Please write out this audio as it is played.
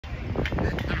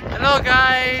Hello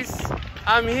guys,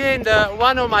 I'm here in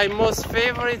one of my most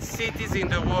favorite cities in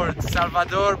the world,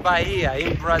 Salvador, Bahia,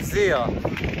 in Brazil.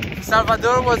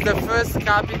 Salvador was the first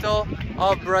capital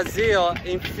of Brazil.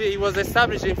 It was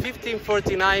established in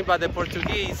 1549 by the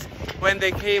Portuguese when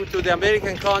they came to the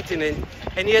American continent,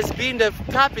 and it has been the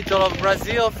capital of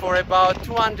Brazil for about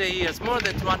 200 years, more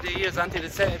than 200 years, until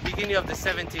the beginning of the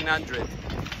 1700s.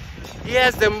 It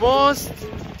has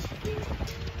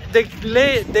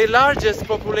the largest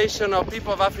population of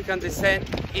people of African descent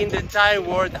in the entire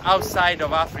world outside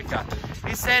of Africa.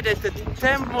 He said that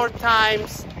 10 more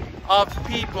times of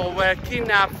people were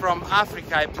kidnapped from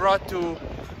Africa and brought to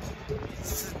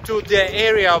the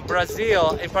area of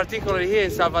Brazil, in particular here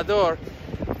in Salvador,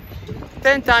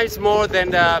 10 times more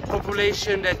than the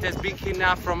population that has been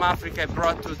kidnapped from Africa and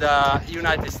brought to the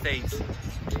United States.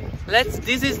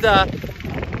 This is the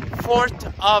fort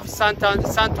of Santo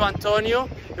Antonio.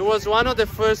 It was one of the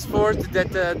first forts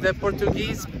that the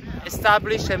Portuguese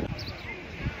established.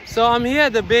 So I'm here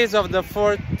at the base of the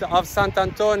fort of Santo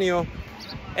Antonio,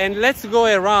 and let's go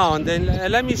around and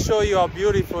let me show you how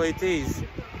beautiful it is.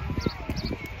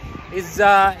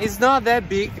 It's not that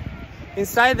big.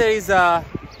 Inside there is a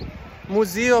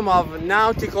museum of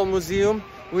nautical museum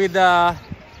with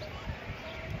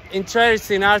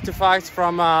interesting artifacts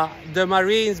from the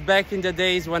Marines back in the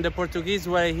days when the Portuguese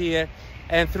were here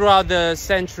and throughout the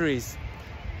centuries.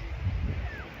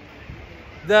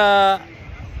 The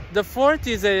fort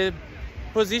is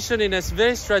positioned in a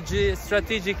very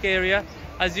strategic area.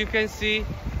 As you can see,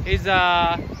 it's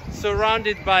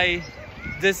surrounded by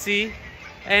the sea,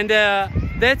 and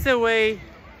that's the way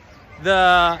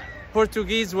the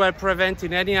Portuguese were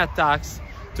preventing any attacks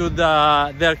to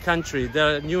their country,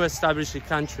 their new established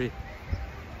country.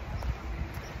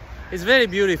 It's very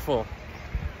beautiful.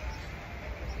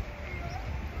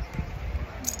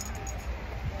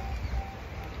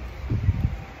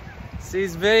 See,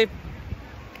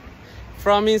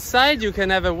 from inside you can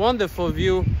have a wonderful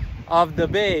view of the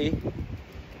bay,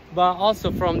 but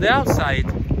also from the outside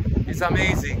it's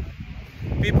amazing.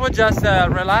 People just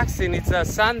relaxing. It's a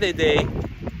Sunday day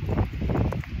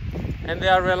and they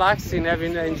are relaxing,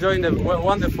 enjoying the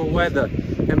wonderful weather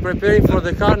and preparing for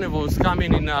the carnivals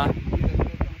coming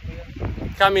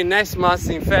next month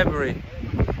in February.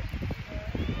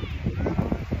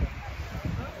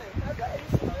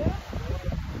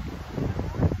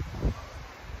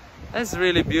 That's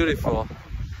really beautiful.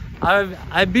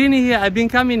 I've been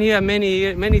coming here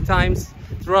many times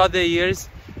throughout the years,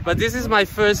 but this is my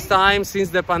first time since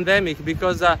the pandemic,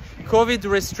 because COVID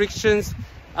restrictions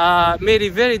made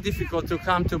it very difficult to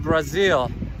come to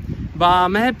Brazil. But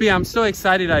I'm happy, I'm so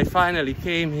excited I finally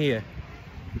came here.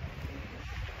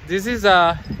 This is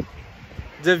the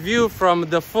view from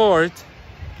the fort.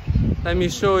 Let me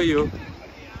show you.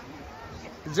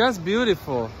 Just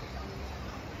beautiful.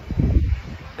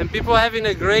 And people having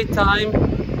a great time.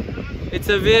 It's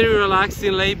a very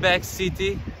relaxing, laid-back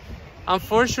city.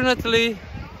 Unfortunately,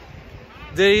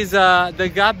 there is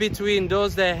the gap between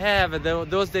those that have and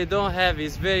those that don't have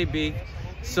is very big.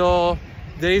 So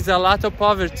there is a lot of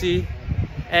poverty,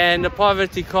 and the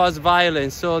poverty causes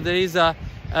violence. So there is a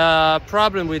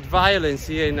problem with violence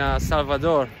here in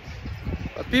Salvador.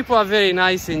 But people are very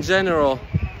nice in general.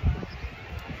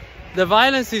 The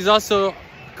violence is also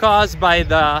caused by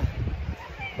the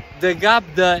gap,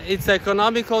 it's an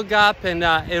economical gap and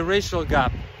a racial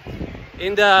gap.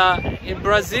 In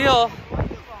Brazil,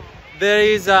 there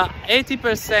is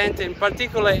 80%, in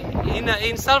particular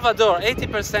in Salvador,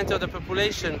 80% of the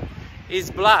population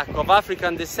is black, of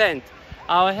African descent.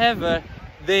 However,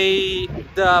 the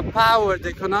power, the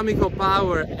economical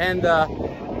power and the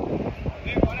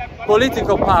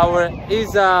political power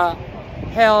is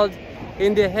held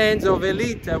in the hands of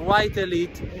elite, a white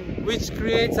elite, which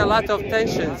creates a lot of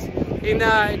tensions. In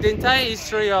the entire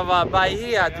history of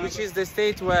Bahia, which is the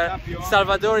state where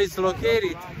Salvador is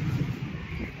located,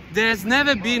 there has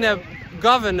never been a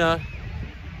governor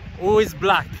who is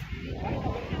black.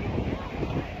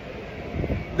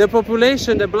 The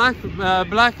population, the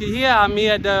black here, I'm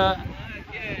here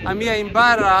in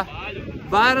Barra.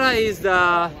 Barra is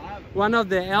one of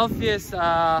the healthiest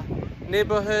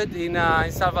neighborhoods in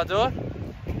Salvador,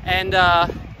 and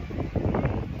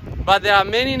but there are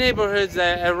many neighborhoods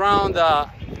around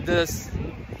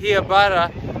here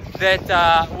Barra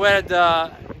that where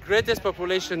the greatest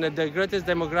population and the greatest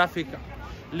demographic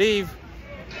live,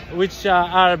 which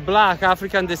are black,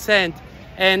 African descent,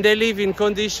 and they live in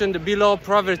conditions below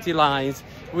poverty lines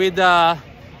with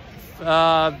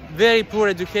very poor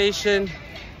education,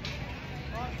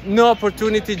 no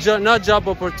opportunity, no job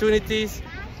opportunities,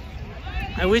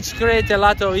 and which create a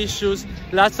lot of issues,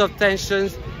 lots of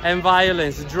tensions and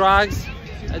violence. Drugs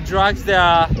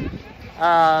that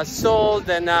are sold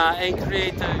and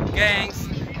create gangs.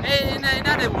 In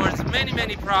other words,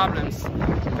 many problems.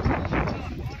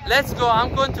 Let's go.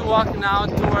 I'm going to walk now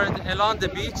along the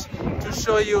beach to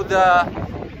show you the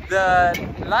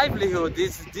livelihood.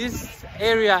 This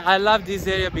area, I love this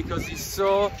area because it's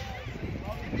so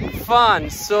fun,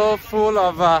 so full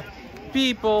of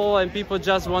people, and people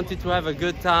just wanted to have a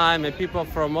good time, and people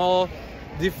from all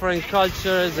different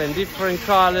cultures and different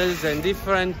colors and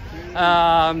different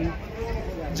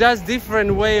just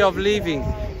different way of living.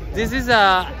 This is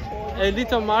a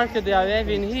little market they are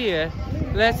having here.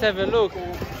 Let's have a look.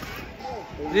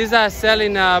 These are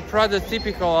selling products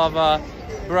typical of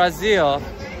Brazil,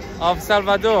 of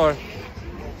Salvador.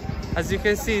 As you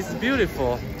can see, it's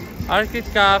beautiful. Arcade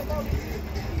craft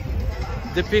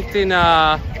depicting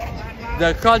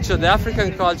the culture, the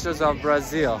African cultures of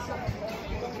Brazil.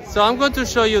 So I'm going to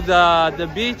show you the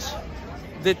beach.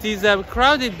 That is a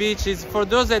crowded beach. Is for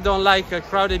those that don't like a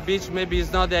crowded beach, maybe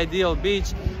it's not the ideal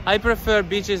beach. I prefer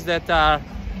beaches that are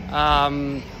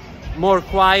more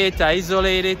quiet,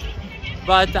 isolated.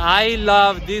 But I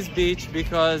love this beach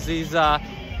because it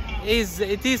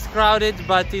is crowded,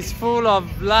 but it's full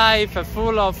of life,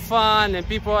 full of fun, and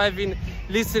people have been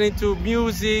listening to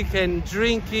music and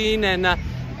drinking and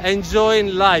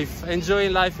enjoying life in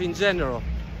general.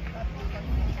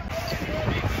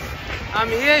 I'm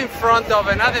here in front of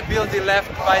another building left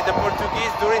by the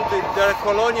Portuguese during the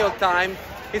colonial time.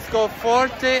 It's called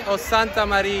Forte of Santa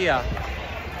Maria,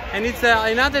 and it's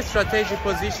another strategic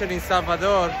position in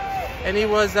Salvador, and it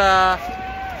was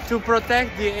to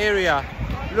protect the area.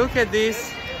 Look at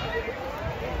this.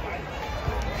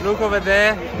 Look over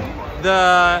there.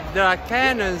 There are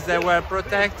cannons that were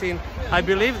protecting. I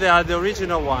believe they are the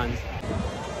original ones.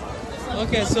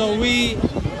 Okay, so we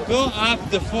go up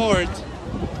the fort,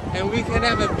 and we can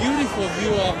have a beautiful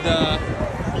view of the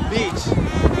beach.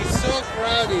 It's so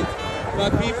crowded,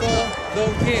 but people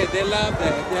don't care. They love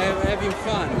that. They're having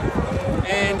fun.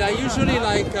 And I usually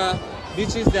like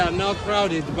beaches that are not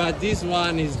crowded, but this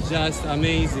one is just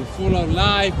amazing. Full of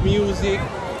life, music,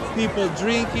 people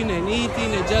drinking and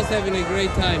eating and just having a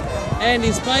great time. And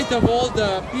in spite of all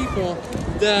the people,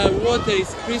 the water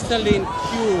is crystalline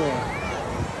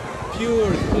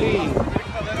pure, clean.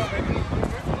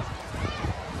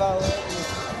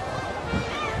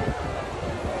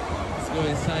 Let's go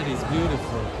inside, it's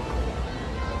beautiful.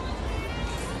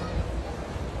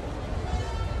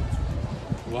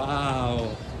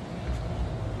 Wow.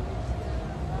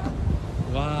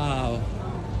 Wow.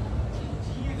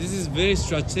 This is very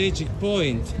strategic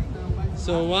point.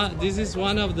 So this is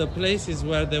one of the places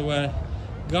where they were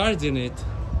guarding it.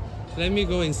 Let me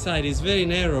go inside, it's very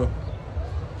narrow.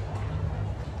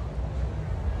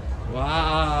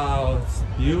 Wow, it's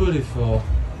beautiful.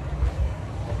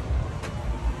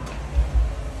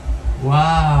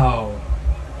 Wow.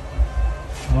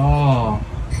 Oh,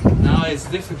 now it's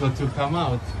difficult to come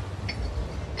out.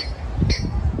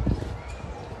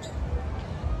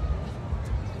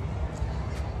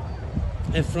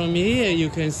 And from here you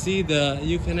can see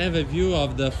you can have a view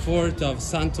of the fort of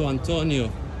Santo Antonio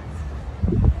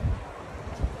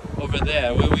over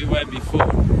there where we were before.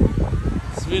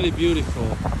 It's really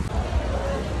beautiful.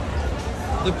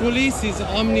 The police is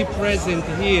omnipresent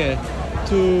here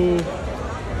to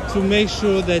make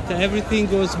sure that everything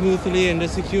goes smoothly and the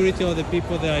security of the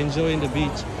people that are enjoying the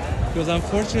beach. Because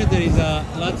unfortunately there is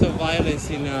lots of violence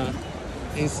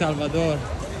in Salvador,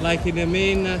 like in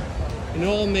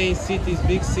all main cities,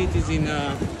 big cities in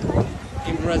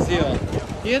Brazil.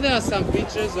 Here there are some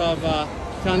pictures of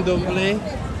candomblé.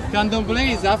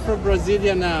 Candomblé is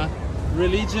Afro-Brazilian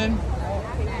religion.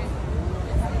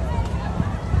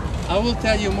 I will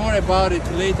tell you more about it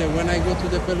later when I go to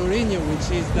the Pelourinho, which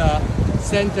is the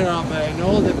center of an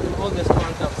oldest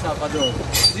part of Salvador.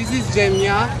 This is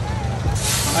Gemia.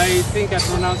 I think I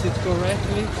pronounced it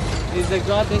correctly. It's the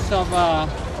goddess of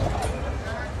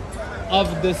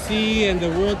the sea and the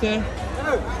water,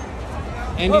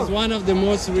 and is one of the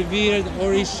most revered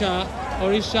Orisha.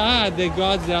 Orisha are the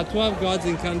gods. There are 12 gods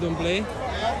in Candomblé,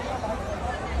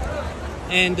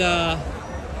 and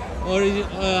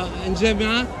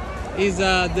Gemma is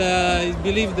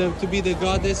believed to be the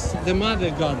goddess, the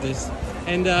mother goddess,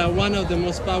 and one of the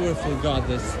most powerful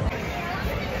goddess.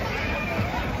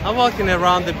 I'm walking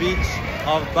around the beach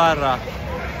of Barra,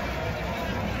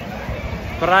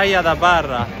 Praia da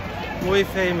Barra, muy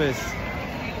famous.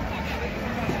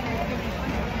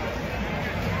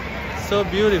 So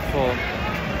beautiful,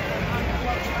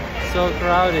 so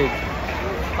crowded.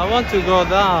 I want to go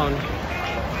down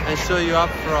and show you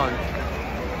up front.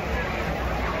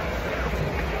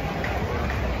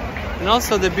 And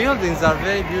also the buildings are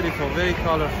very beautiful, very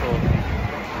colorful.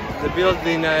 The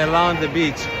building along the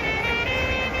beach.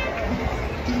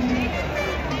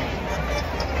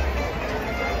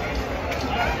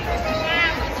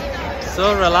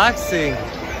 So relaxing.